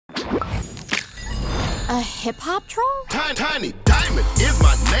A hip-hop troll? Tiny Diamond is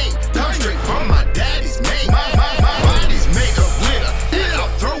my name. Come straight from my daddy's name. My body's made of glitter, and I'll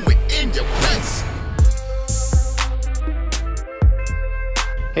throw it in your face.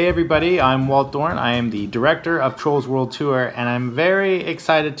 Hey everybody, I'm Walt Dorn. I am the director of Trolls World Tour, and I'm very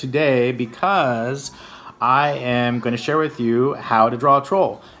excited today because I am going to share with you how to draw a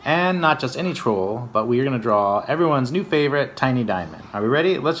troll. And not just any troll, but we are going to draw everyone's new favorite, Tiny Diamond. Are we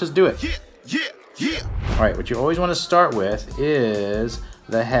ready? Let's just do it. Yeah. Alright, what you always want to start with is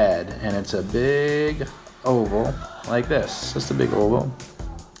the head, and it's a big oval like this, just a big oval.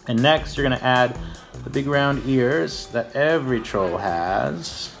 And next you're going to add the big round ears that every troll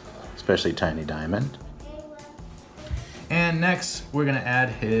has, especially Tiny Diamond. And next we're going to add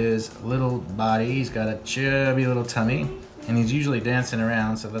his little body. He's got a chubby little tummy, and he's usually dancing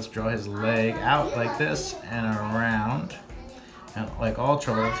around, so let's draw his leg out like this and around. And like all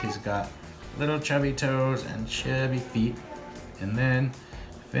trolls, he's got little chubby toes and chubby feet. And then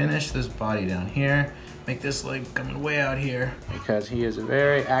finish this body down here. Make this leg coming way out here because he is a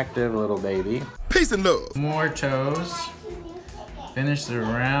very active little baby. Peace and love. More toes. Finish the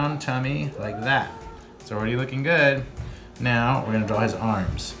round tummy like that. It's already looking good. Now we're gonna draw his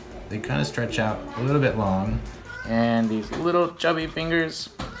arms. They kind of stretch out a little bit long. And these little chubby fingers.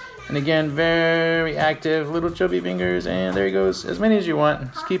 And again, very active little chubby fingers, and there he goes. As many as you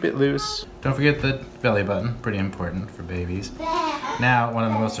want, just keep it loose. Don't forget the belly button, pretty important for babies. Now, one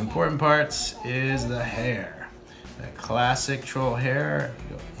of the most important parts is the hair. That classic troll hair,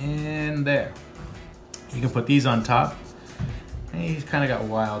 go in there. You can put these on top. He's kind of got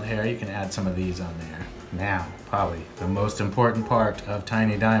wild hair, you can add some of these on there. Now, probably the most important part of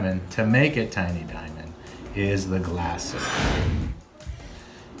Tiny Diamond, to make it Tiny Diamond, is the glasses.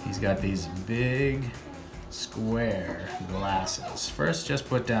 He's got these big square glasses. First, just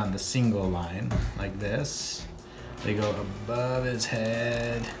put down the single line like this. They go above his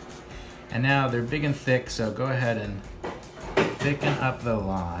head. And now they're big and thick, so go ahead and thicken up the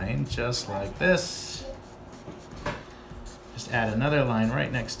line just like this. Just add another line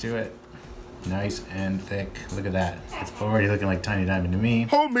right next to it. Nice and thick. Look at that. It's already looking like Tiny Diamond to me.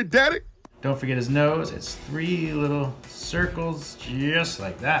 Hold me, daddy. Don't forget his nose. It's 3 little circles just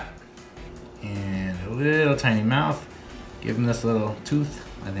like that. And a little tiny mouth. Give him this little tooth.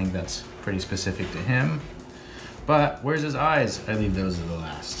 I think that's pretty specific to him. But where's his eyes? I leave those to the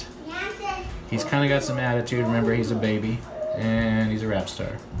last. He's kind of got some attitude. Remember, he's a baby and he's a rap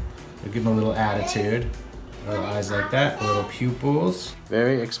star. So give him a little attitude. Little eyes like that, little pupils.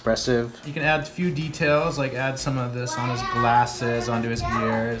 Very expressive. You can add a few details, like add some of this on his glasses, onto his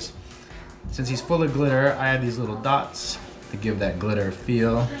ears. Since he's full of glitter, I add these little dots to give that glitter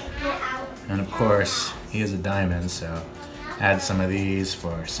feel. And of course, he is a diamond, so add some of these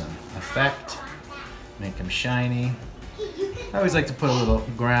for some effect. Make him shiny. I always like to put a little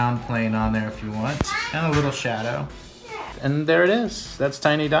ground plane on there if you want, and a little shadow. And there it is. That's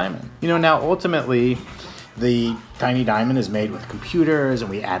Tiny Diamond. You know, now ultimately, the Tiny Diamond is made with computers, and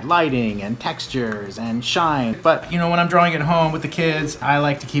we add lighting and textures and shine. But you know, when I'm drawing at home with the kids, I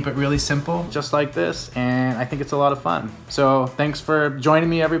like to keep it really simple, just like this, and I think it's a lot of fun. So thanks for joining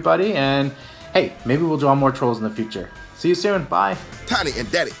me, everybody, and hey, maybe we'll draw more trolls in the future. See you soon, bye. Tiny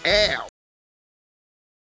and daddy, ow.